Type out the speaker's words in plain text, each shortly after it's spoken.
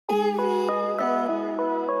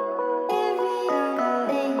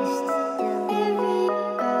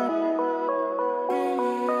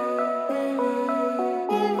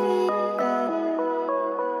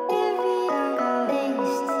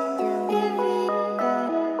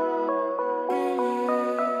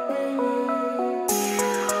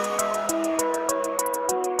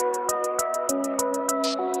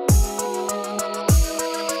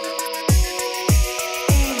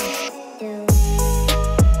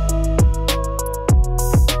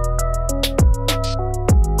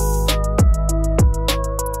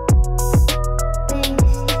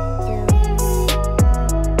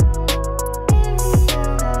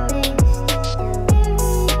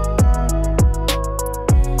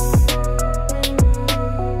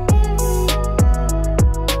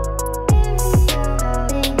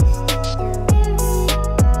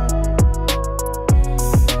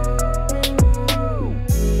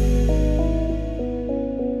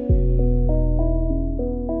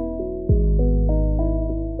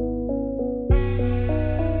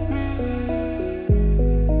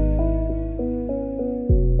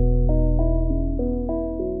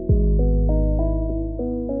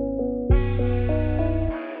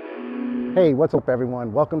Hey, what's up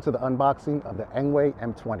everyone? Welcome to the unboxing of the Engwe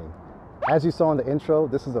M20. As you saw in the intro,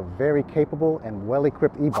 this is a very capable and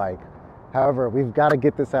well-equipped e-bike. However, we've got to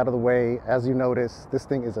get this out of the way. As you notice, this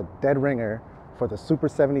thing is a dead ringer for the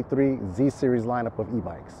Super73 Z series lineup of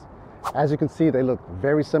e-bikes. As you can see, they look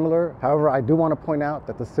very similar. However, I do want to point out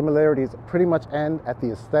that the similarities pretty much end at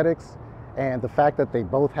the aesthetics and the fact that they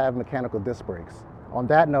both have mechanical disc brakes. On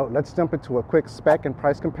that note, let's jump into a quick spec and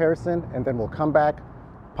price comparison, and then we'll come back,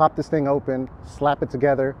 pop this thing open, slap it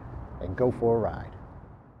together, and go for a ride.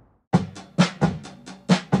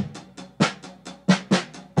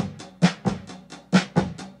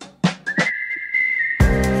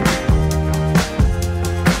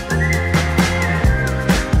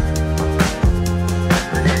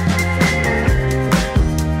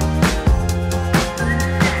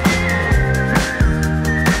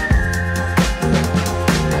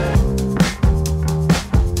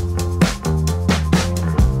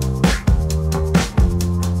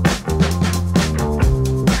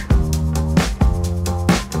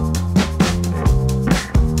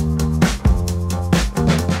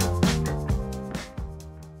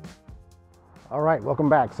 Alright, welcome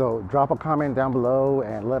back. So drop a comment down below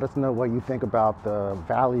and let us know what you think about the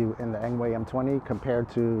value in the Engwe M20 compared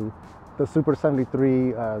to the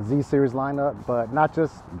Super73 Z series lineup, but not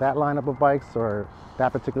just that lineup of bikes or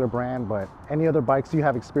that particular brand, but any other bikes you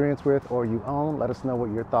have experience with or you own. Let us know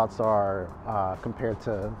what your thoughts are compared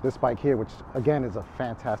to this bike here, which again is a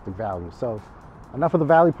fantastic value. So enough of the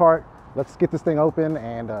value part. Let's get this thing open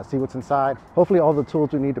and see what's inside. Hopefully all the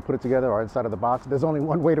tools we need to put it together are inside of the box. There's only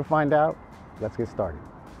one way to find out. Let's get started.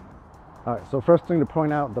 All right, so first thing to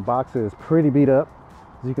point out, the box is pretty beat up.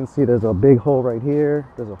 As you can see, there's a big hole right here.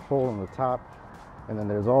 There's a hole on the top, and then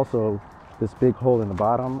there's also this big hole in the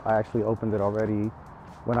bottom. I actually opened it already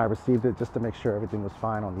when I received it just to make sure everything was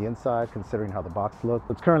fine on the inside, considering how the box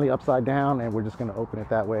looked. It's currently upside down, and we're just gonna open it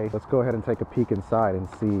that way. Let's go ahead and take a peek inside and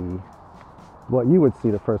see what you would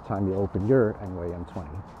see the first time you open your Engwe M20.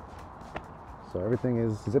 So everything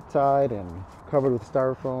is zip tied and covered with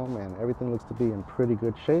styrofoam, and everything looks to be in pretty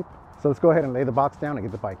good shape. So let's go ahead and lay the box down and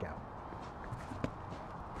get the bike out.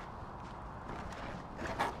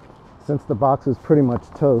 Since the box is pretty much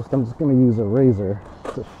toast, I'm just going to use a razor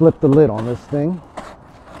to flip the lid on this thing.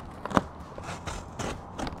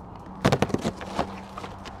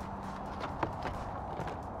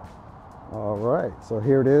 All right, so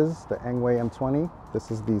here it is, the Engwe M20. This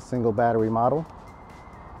is the single battery model.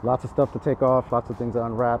 Lots of stuff to take off, lots of things to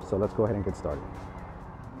unwrap, so let's go ahead and get started.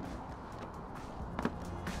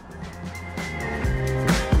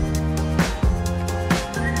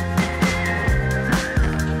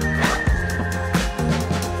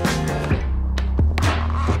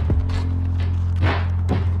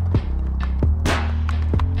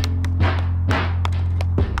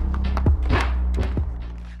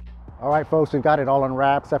 All right, folks, we've got it all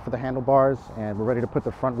unwrapped except for the handlebars, and we're ready to put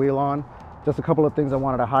the front wheel on. Just a couple of things I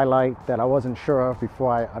wanted to highlight that I wasn't sure of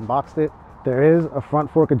before I unboxed it. There is a front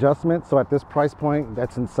fork adjustment, so at this price point,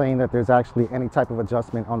 that's insane that there's actually any type of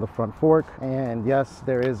adjustment on the front fork. And yes,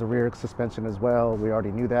 there is a rear suspension as well. We already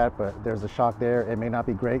knew that, but there's a shock there. It may not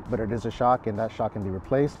be great, but it is a shock, and that shock can be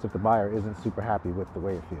replaced if the buyer isn't super happy with the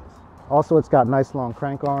way it feels. Also, it's got nice long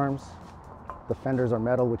crank arms. The fenders are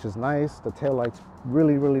metal, which is nice. The taillights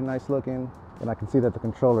really, really nice looking. And I can see that the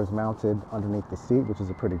controller is mounted underneath the seat, which is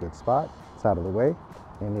a pretty good spot. It's out of the way.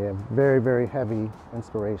 And you have very, very heavy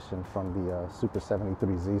inspiration from the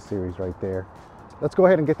Super73 Z series right there. Let's go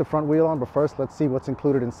ahead and get the front wheel on, but first let's see what's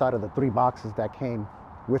included inside of the 3 boxes that came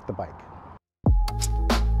with the bike.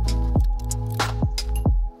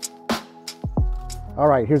 All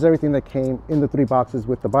right, here's everything that came in the 3 boxes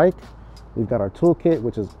with the bike. We've got our toolkit,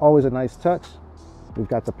 which is always a nice touch. We've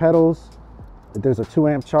got the pedals. There's a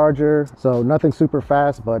 2-amp charger, so nothing super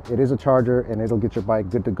fast, but it is a charger and it'll get your bike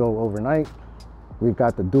good to go overnight. We've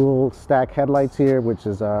got the dual stack headlights here, which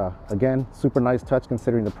is again, super nice touch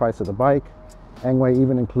considering the price of the bike. Engwe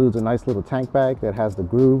even includes a nice little tank bag that has the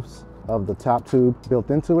grooves of the top tube built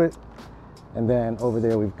into it. And then over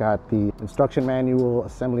there, we've got the instruction manual,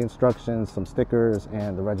 assembly instructions, some stickers,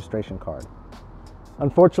 and the registration card.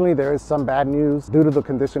 Unfortunately, there is some bad news. Due to the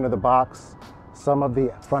condition of the box, some of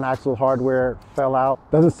the front axle hardware fell out.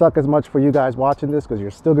 Doesn't suck as much for you guys watching this because you're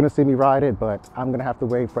still gonna see me ride it, but I'm gonna have to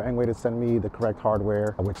wait for Engwe to send me the correct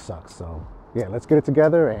hardware, which sucks. So yeah, let's get it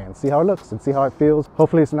together and see how it looks and see how it feels.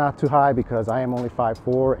 Hopefully it's not too high because I am only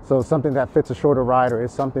 5'4". So something that fits a shorter rider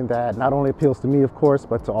is something that not only appeals to me, of course,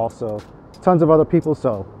 but to also tons of other people.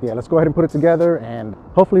 So yeah, let's go ahead and put it together and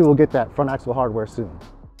hopefully we'll get that front axle hardware soon.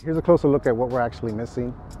 Here's a closer look at what we're actually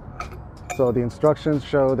missing. So the instructions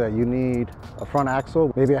show that you need a front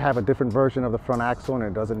axle. Maybe I have a different version of the front axle and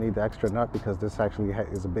it doesn't need the extra nut because this actually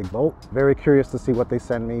is a big bolt. Very curious to see what they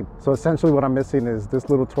send me. So essentially what I'm missing is this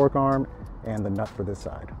little torque arm and the nut for this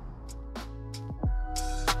side.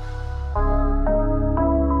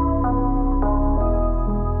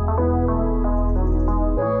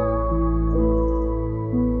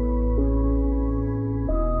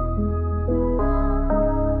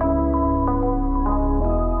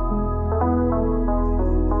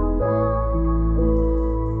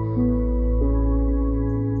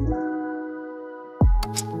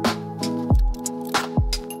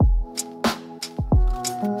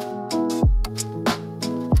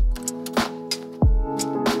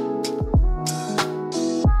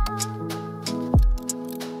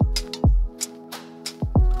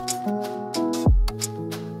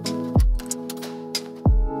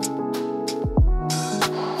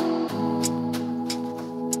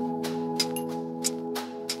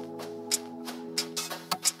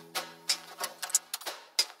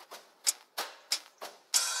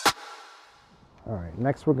 All right,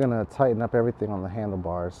 next we're gonna tighten up everything on the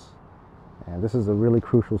handlebars. And this is a really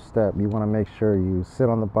crucial step. You wanna make sure you sit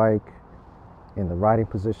on the bike in the riding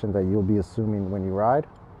position that you'll be assuming when you ride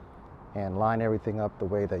and line everything up the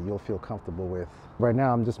way that you'll feel comfortable with. Right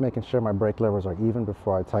now, I'm just making sure my brake levers are even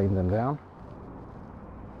before I tighten them down.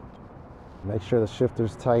 Make sure the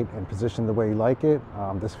shifter's tight and positioned the way you like it.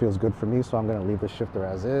 This feels good for me, so I'm gonna leave the shifter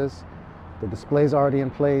as is. The display's already in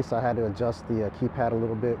place. I had to adjust the keypad a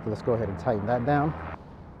little bit. Let's go ahead and tighten that down.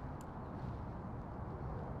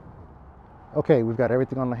 Okay, we've got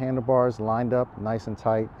everything on the handlebars lined up nice and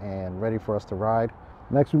tight and ready for us to ride.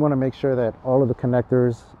 Next, we want to make sure that all of the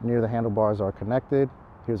connectors near the handlebars are connected.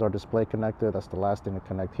 Here's our display connector. That's the last thing to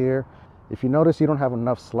connect here. If you notice you don't have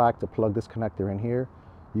enough slack to plug this connector in here,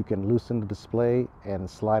 you can loosen the display and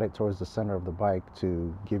slide it towards the center of the bike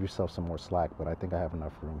to give yourself some more slack, but I think I have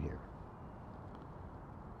enough room here.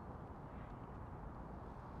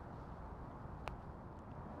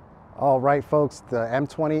 All right, folks, the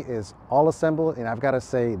M20 is all assembled, and I've got to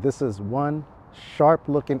say, this is one sharp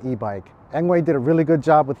looking e-bike. Engwe did a really good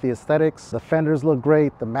job with the aesthetics. The fenders look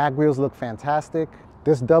great, the mag wheels look fantastic.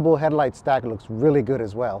 This double headlight stack looks really good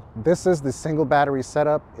as well. This is the single battery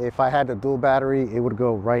setup. If I had the dual battery, it would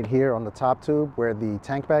go right here on the top tube where the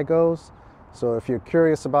tank bag goes. So if you're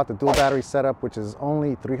curious about the dual battery setup, which is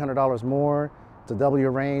only $300 more to double your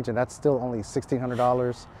range, and that's still only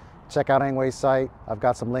 $1,600, check out Engwe's site. I've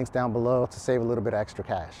got some links down below to save a little bit of extra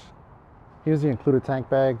cash. Here's the included tank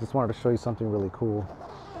bag. Just wanted to show you something really cool.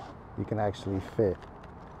 You can actually fit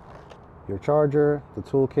your charger, the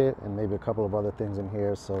toolkit, and maybe a couple of other things in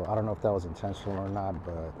here. So I don't know if that was intentional or not,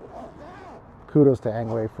 but kudos to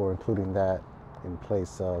Engwe for including that in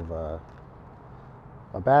place of a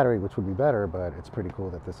battery, which would be better, but it's pretty cool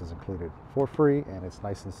that this is included for free, and it's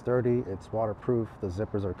nice and sturdy. It's waterproof. The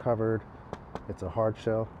zippers are covered. It's a hard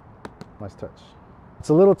shell. Nice touch. It's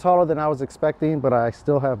a little taller than I was expecting, but I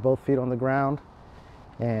still have both feet on the ground,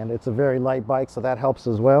 and it's a very light bike, so that helps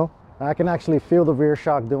as well. I can actually feel the rear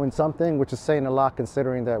shock doing something, which is saying a lot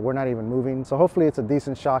considering that we're not even moving. So hopefully it's a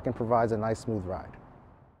decent shock and provides a nice smooth ride.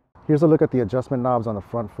 Here's a look at the adjustment knobs on the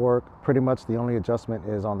front fork. Pretty much the only adjustment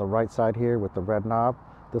is on the right side here with the red knob.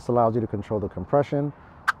 This allows you to control the compression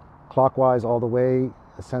clockwise all the way.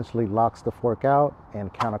 Essentially locks the fork out,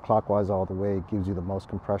 and counterclockwise all the way gives you the most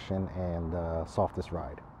compression and softest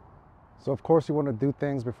ride. So of course you want to do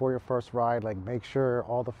things before your first ride, like make sure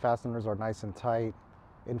all the fasteners are nice and tight,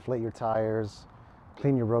 inflate your tires,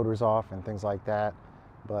 clean your rotors off and things like that.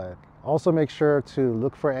 But also make sure to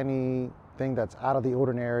look for anything that's out of the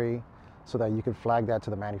ordinary so that you can flag that to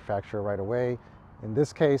the manufacturer right away. In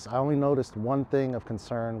this case, I only noticed one thing of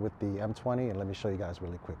concern with the M20, and let me show you guys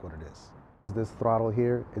really quick what it is. This throttle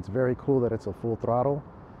here, it's very cool that it's a full throttle,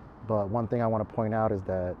 but one thing I want to point out is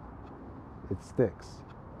that it sticks.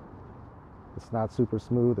 It's not super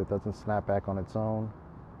smooth, it doesn't snap back on its own,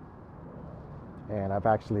 and I've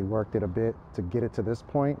actually worked it a bit to get it to this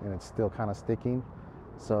point, and it's still kind of sticking.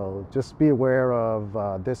 So just be aware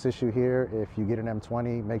of this issue here. If you get an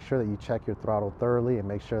M20, make sure that you check your throttle thoroughly and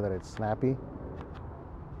make sure that it's snappy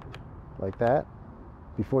like that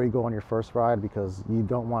before you go on your first ride, because you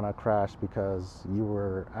don't want to crash because you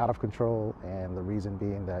were out of control and the reason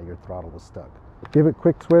being that your throttle was stuck. Give it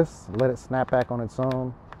quick twists, let it snap back on its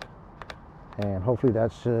own, and hopefully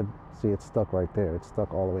that should, see, it's stuck right there. It's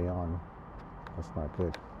stuck all the way on. That's not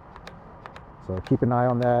good. So keep an eye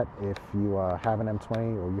on that. If you have an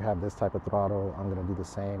M20 or you have this type of throttle, I'm going to do the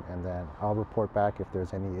same, and then I'll report back if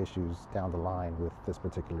there's any issues down the line with this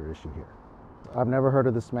particular issue here. I've never heard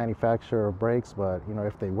of this manufacturer of brakes, but you know,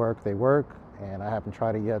 if they work, they work. And I haven't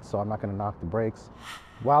tried it yet, so I'm not gonna knock the brakes.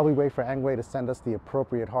 While we wait for Engwe to send us the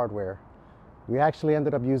appropriate hardware, we actually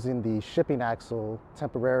ended up using the shipping axle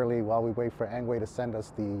temporarily while we wait for Engwe to send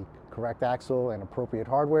us the correct axle and appropriate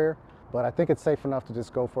hardware. But I think it's safe enough to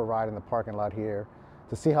just go for a ride in the parking lot here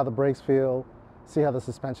to see how the brakes feel, see how the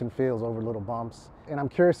suspension feels over little bumps. And I'm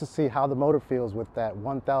curious to see how the motor feels with that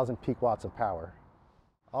 1,000 peak watts of power.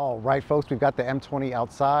 All right, folks, we've got the M20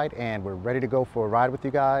 outside and we're ready to go for a ride with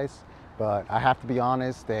you guys. But I have to be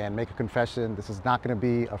honest and make a confession. This is not gonna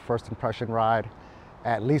be a first impression ride,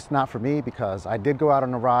 at least not for me, because I did go out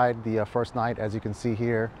on a ride the first night, as you can see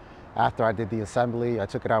here. After I did the assembly, I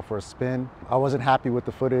took it out for a spin. I wasn't happy with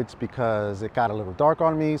the footage because it got a little dark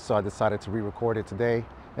on me, so I decided to re-record it today.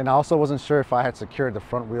 And I also wasn't sure if I had secured the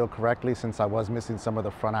front wheel correctly since I was missing some of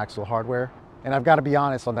the front axle hardware. And I've got to be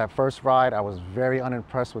honest, on that first ride, I was very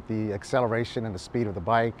unimpressed with the acceleration and the speed of the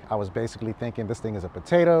bike. I was basically thinking this thing is a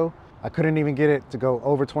potato. I couldn't even get it to go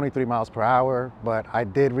over 23 miles per hour, but I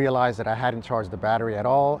did realize that I hadn't charged the battery at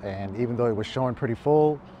all. And even though it was showing pretty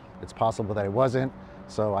full, it's possible that it wasn't.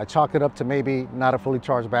 So I chalked it up to maybe not a fully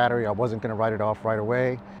charged battery. I wasn't gonna write it off right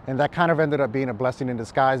away. And that kind of ended up being a blessing in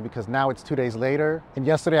disguise because now it's 2 days later. And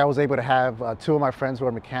yesterday I was able to have two of my friends who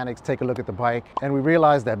are mechanics take a look at the bike. And we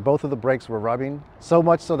realized that both of the brakes were rubbing, so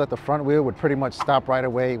much so that the front wheel would pretty much stop right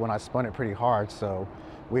away when I spun it pretty hard. So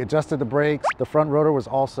we adjusted the brakes. The front rotor was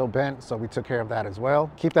also bent, so we took care of that as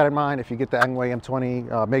well. Keep that in mind if you get the Engwe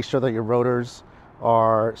M20. Make sure that your rotors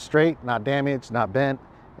are straight, not damaged, not bent.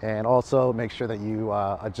 And also make sure that you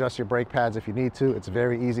adjust your brake pads if you need to. It's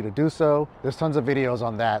very easy to do so. There's tons of videos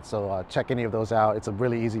on that, so check any of those out. It's a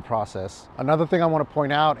really easy process. Another thing I want to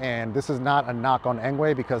point out, and this is not a knock on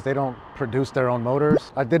Engwe because they don't produce their own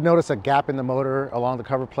motors. I did notice a gap in the motor along the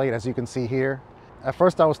cover plate, as you can see here. At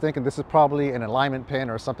first I was thinking this is probably an alignment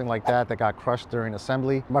pin or something like that that got crushed during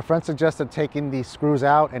assembly. My friend suggested taking these screws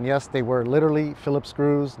out, and yes, they were literally Phillips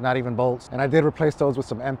screws, not even bolts. And I did replace those with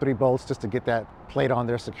some M3 bolts just to get that plate on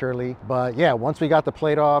there securely. But yeah, once we got the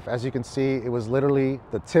plate off, as you can see, it was literally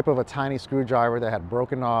the tip of a tiny screwdriver that had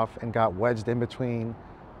broken off and got wedged in between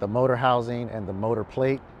the motor housing and the motor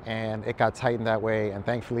plate, and it got tightened that way. And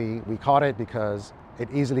thankfully we caught it because it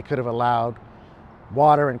easily could have allowed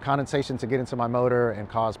water and condensation to get into my motor and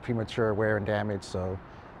cause premature wear and damage. So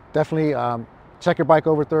definitely check your bike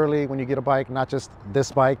over thoroughly when you get a bike, not just this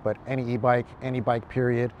bike, but any e-bike, any bike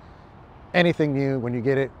period. Anything new, when you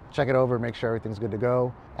get it, check it over, make sure everything's good to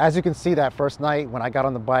go. As you can see, that first night when I got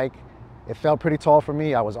on the bike, it felt pretty tall for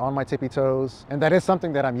me. I was on my tippy toes, and that is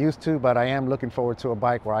something that I'm used to, but I am looking forward to a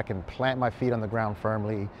bike where I can plant my feet on the ground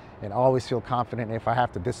firmly and always feel confident if I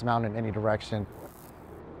have to dismount in any direction.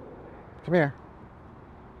 Come here.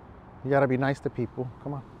 You gotta be nice to people.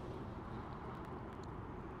 Come on.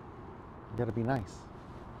 You gotta be nice.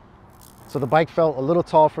 So the bike felt a little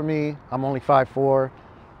tall for me. I'm only 5'4".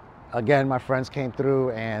 Again, my friends came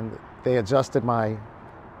through and they adjusted my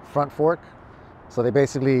front fork. So they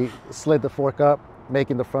basically slid the fork up,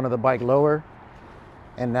 making the front of the bike lower.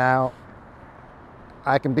 And now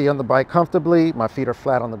I can be on the bike comfortably. My feet are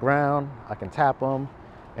flat on the ground. I can tap them.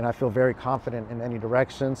 And I feel very confident in any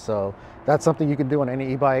direction. So that's something you can do on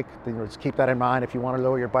any e-bike. Just keep that in mind if you want to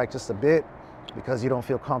lower your bike just a bit because you don't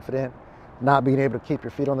feel confident not being able to keep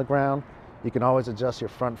your feet on the ground. You can always adjust your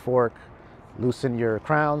front fork, loosen your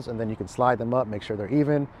crowns, and then you can slide them up, make sure they're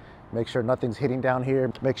even, make sure nothing's hitting down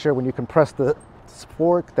here. Make sure when you compress the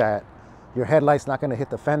fork that your headlight's not going to hit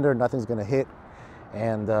the fender, nothing's going to hit.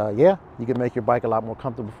 And yeah, you can make your bike a lot more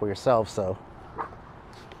comfortable for yourself. So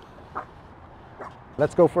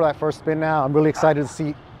let's go for that first spin now. I'm really excited to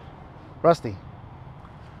see Rusty.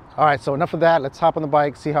 All right, so enough of that. Let's hop on the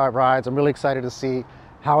bike, see how it rides. I'm really excited to see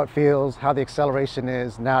how it feels, how the acceleration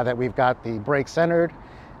is now that we've got the brake centered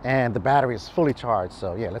and the battery is fully charged.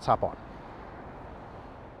 So yeah, let's hop on.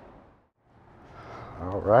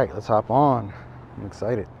 All right, let's hop on. I'm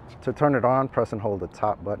excited. To turn it on, press and hold the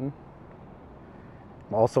top button.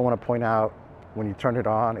 I also want to point out when you turn it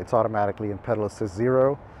on, it's automatically in pedal assist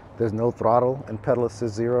 0. There's no throttle in pedal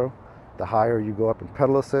assist 0. The higher you go up in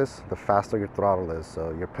pedal assist, the faster your throttle is.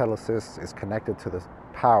 So your pedal assist is connected to the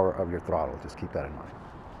power of your throttle. Just keep that in mind.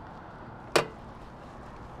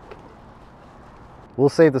 We'll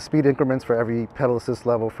save the speed increments for every pedal assist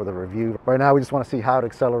level for the review. Right now, we just want to see how it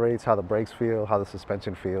accelerates, how the brakes feel, how the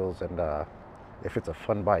suspension feels, and if it's a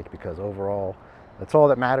fun bike, because overall, that's all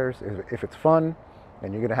that matters. If it's fun,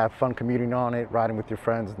 and you're gonna have fun commuting on it, riding with your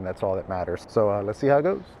friends, and that's all that matters. So let's see how it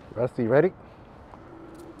goes. Rusty, ready?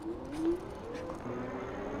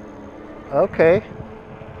 Okay.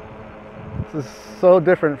 This is so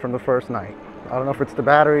different from the first night. I don't know if it's the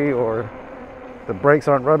battery or the brakes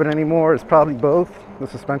aren't rubbing anymore. It's probably both. The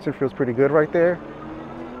suspension feels pretty good right there.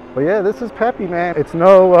 But yeah, this is peppy, man. It's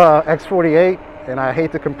no X48, and I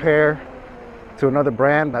hate to compare to another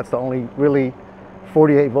brand. That's the only really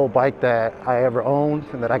 48 volt bike that I ever owned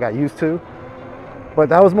and that I got used to. But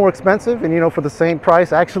that was more expensive, and you know, for the same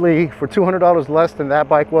price, actually for $200 less than that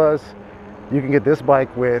bike was, you can get this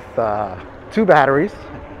bike with 2 batteries,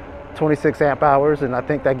 26 amp hours, and I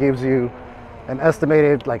think that gives you an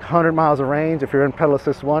estimated like 100 miles of range if you're in pedal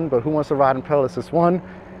assist 1. But who wants to ride in pedal assist 1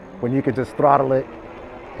 when you can just throttle it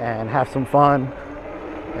and have some fun?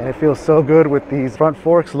 And it feels so good with these front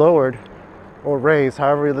forks lowered or raised,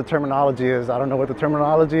 however the terminology is. I don't know what the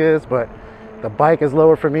terminology is, but the bike is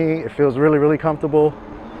lower for me. It feels really, really comfortable.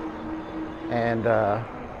 And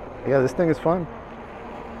yeah, this thing is fun.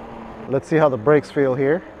 Let's see how the brakes feel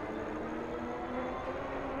here.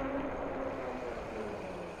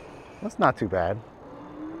 That's not too bad.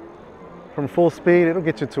 From full speed, it'll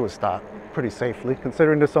get you to a stop pretty safely,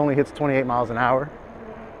 considering this only hits 28 miles an hour.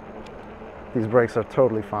 These brakes are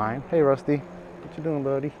totally fine. Hey, Rusty, what you doing,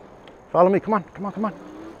 buddy? Follow me, come on, come on, come on,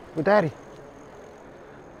 with Daddy.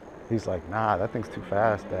 He's like, nah, that thing's too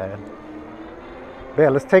fast, Dad. But yeah,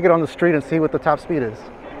 let's take it on the street and see what the top speed is.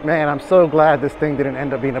 Man, I'm so glad this thing didn't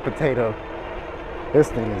end up being a potato. This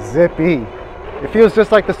thing is zippy. It feels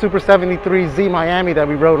just like the Super73 Z Miami that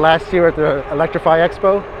we rode last year at the Electrify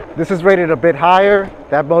Expo. This is rated a bit higher.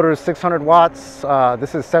 That motor is 600 watts.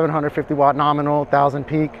 This is 750 watt nominal, 1000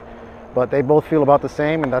 peak. But they both feel about the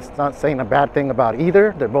same, and that's not saying a bad thing about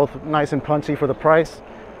either. They're both nice and punchy for the price.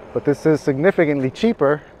 But this is significantly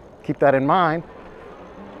cheaper. Keep that in mind.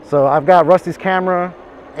 So I've got Rusty's camera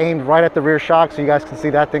aimed right at the rear shock so you guys can see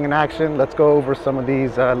that thing in action. Let's go over some of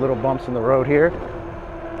these little bumps in the road here.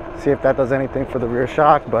 See if that does anything for the rear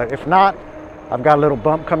shock. But if not, I've got a little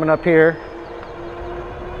bump coming up here.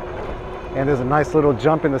 And there's a nice little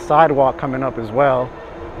jump in the sidewalk coming up as well.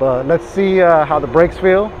 But let's see how the brakes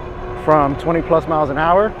feel from 20 plus miles an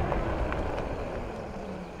hour.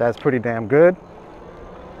 That's pretty damn good.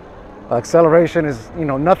 Acceleration is, you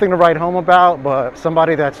know, nothing to write home about, but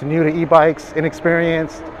somebody that's new to e-bikes,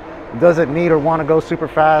 inexperienced, doesn't need or want to go super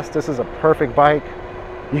fast, this is a perfect bike.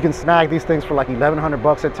 You can snag these things for like 1,100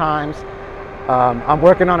 bucks at times. I'm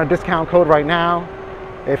working on a discount code right now.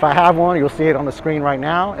 If I have one, you'll see it on the screen right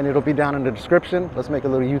now, and it'll be down in the description. Let's make a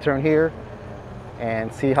little U-turn here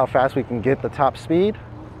and see how fast we can get the top speed.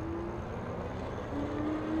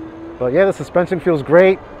 But yeah, the suspension feels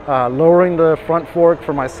great. Lowering the front fork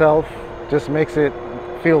for myself just makes it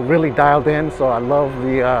feel really dialed in. So I love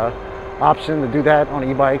the option to do that on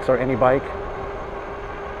e-bikes or any bike.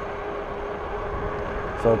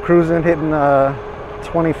 So cruising, hitting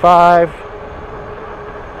 25.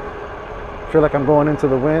 Feel like I'm going into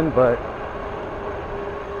the wind, but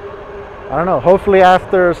I don't know. Hopefully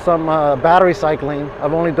after some battery cycling,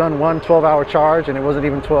 I've only done one 12-hour charge, and it wasn't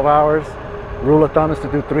even 12 hours. Rule of thumb is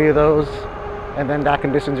to do 3 of those, and then that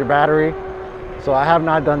conditions your battery. So I have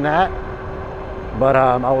not done that, but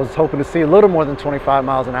I was hoping to see a little more than 25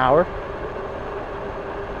 miles an hour.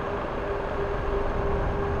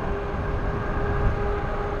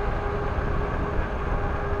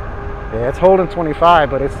 Yeah, it's holding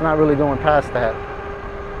 25, but it's not really going past that.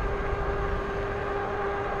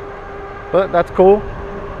 But that's cool.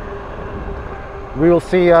 We will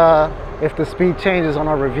see if the speed changes on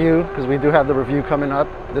our review, because we do have the review coming up.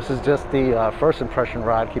 This is just the first impression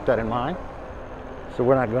ride, keep that in mind. So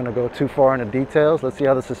we're not going to go too far into details. Let's see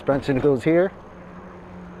how the suspension goes here.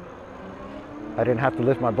 I didn't have to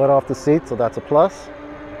lift my butt off the seat, so that's a plus.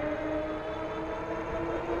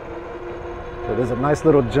 So there's a nice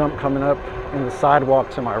little jump coming up in the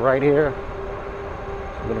sidewalk to my right here.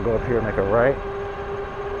 So I'm going to go up here and make a right.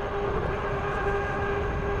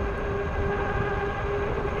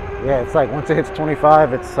 Yeah, it's like once it hits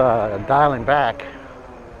 25, it's dialing back.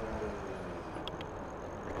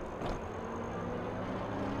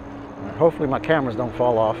 Hopefully my cameras don't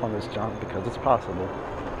fall off on this jump, because it's possible.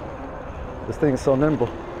 This thing is so nimble.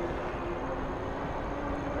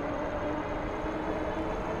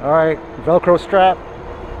 All right, Velcro strap.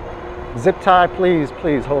 Zip tie, please,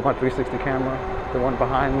 please hold my 360 camera. The one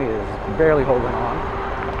behind me is barely holding on.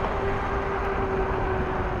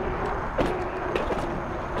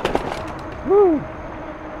 Woo!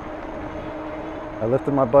 I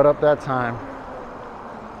lifted my butt up that time.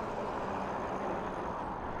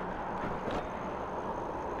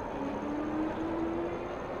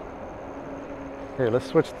 Here, let's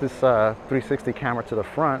switch this 360 camera to the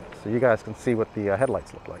front so you guys can see what the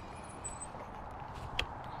headlights look like.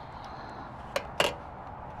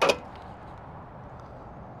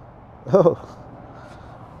 Oh,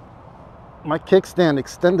 my kickstand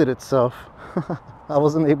extended itself. I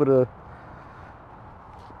wasn't able to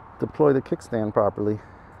deploy the kickstand properly.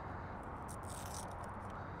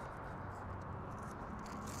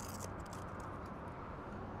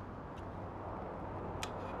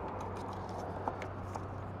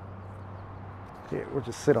 Here, we'll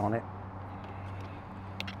just sit on it.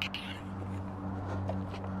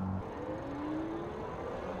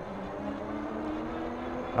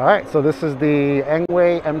 All right, so this is the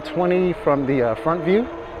Engwe M20 from the front view.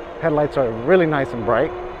 Headlights are really nice and bright,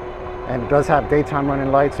 and it does have daytime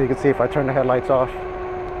running lights, so you can see if I turn the headlights off,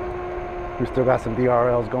 we still got some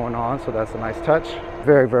DRLs going on, so that's a nice touch.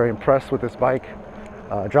 Very, very impressed with this bike.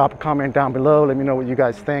 Drop a comment down below. Let me know what you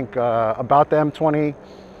guys think about the M20,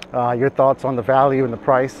 your thoughts on the value and the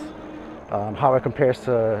price, how it compares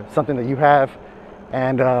to something that you have.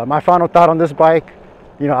 And my final thought on this bike,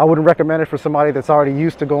 you know, I wouldn't recommend it for somebody that's already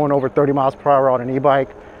used to going over 30 miles per hour on an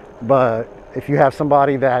e-bike. But if you have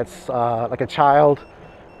somebody that's like a child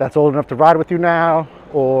that's old enough to ride with you now,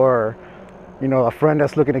 or, you know, a friend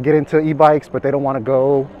that's looking to get into e-bikes, but they don't want to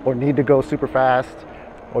go or need to go super fast,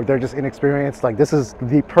 or they're just inexperienced, like this is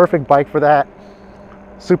the perfect bike for that.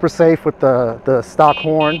 Super safe with the stock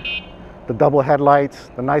horn, the double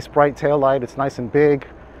headlights, the nice bright tail light. It's nice and big.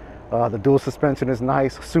 The dual suspension is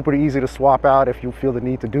nice, super easy to swap out if you feel the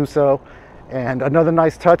need to do so. And another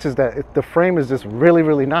nice touch is that the frame is just really,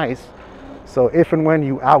 really nice. So if and when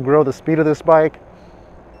you outgrow the speed of this bike,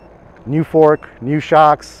 new fork, new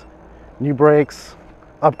shocks, new brakes,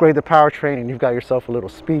 upgrade the powertrain, and you've got yourself a little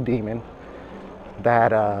speed demon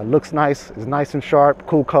that looks nice, is nice and sharp,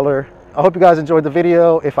 cool color. I hope you guys enjoyed the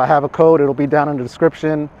video. If I have a code, it'll be down in the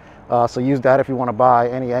description. So use that if you want to buy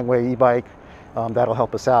any Engwe e-bike. That'll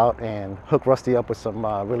help us out and hook Rusty up with some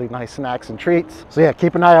really nice snacks and treats. So yeah,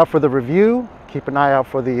 keep an eye out for the review. Keep an eye out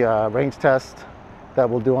for the range test that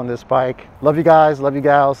we'll do on this bike. Love you guys, love you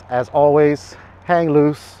gals. As always, hang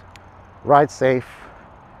loose, ride safe,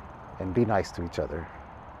 and be nice to each other.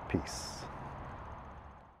 Peace.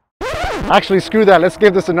 Actually, screw that. Let's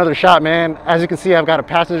give this another shot, man. As you can see, I've got a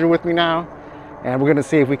passenger with me now, and we're gonna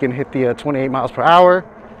see if we can hit the 28 miles per hour.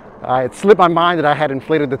 It slipped my mind that I had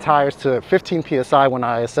inflated the tires to 15 PSI when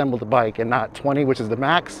I assembled the bike and not 20, which is the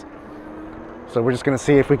max. So we're just gonna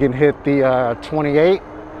see if we can hit the 28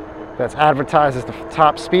 that's advertised as the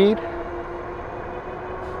top speed.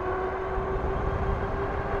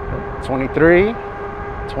 23,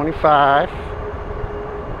 25.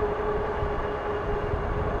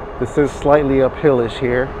 This is slightly uphillish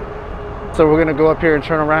here. So we're gonna go up here and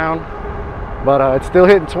turn around. But it's still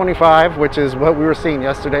hitting 25, which is what we were seeing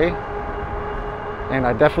yesterday. And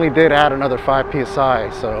I definitely did add another 5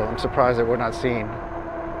 PSI, so I'm surprised that we're not seeing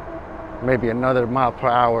maybe another mile per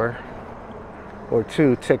hour or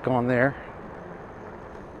two tick on there.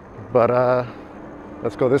 But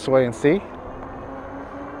let's go this way and see.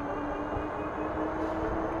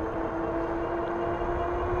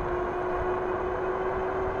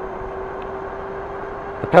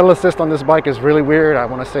 The pedal assist on this bike is really weird. I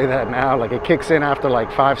want to say that now. Like, it kicks in after like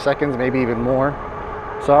 5 seconds, maybe even more.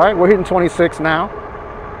 So, all right, we're hitting 26 now.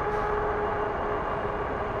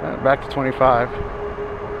 Back to 25.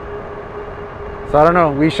 So I don't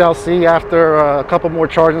know. We shall see after a couple more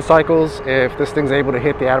charging cycles if this thing's able to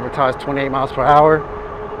hit the advertised 28 miles per hour.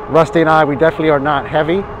 Rusty and I, we definitely are not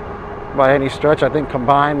heavy by any stretch. I think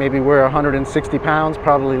combined, maybe we're 160 pounds,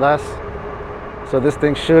 probably less. So this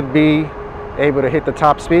thing should be able to hit the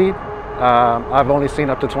top speed. I've only seen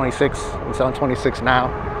up to 26. It's on 26 now,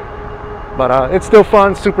 but it's still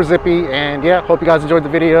fun, super zippy. And yeah, hope you guys enjoyed the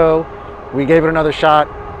video. We gave it another shot,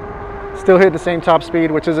 still hit the same top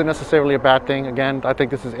speed, which isn't necessarily a bad thing. Again, I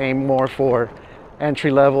think this is aimed more for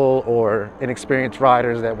entry level or inexperienced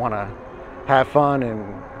riders that want to have fun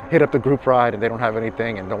and hit up the group ride and they don't have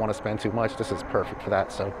anything and don't want to spend too much. This is perfect for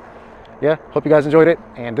that. So yeah, hope you guys enjoyed it,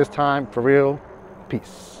 and this time, for real,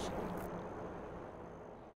 peace.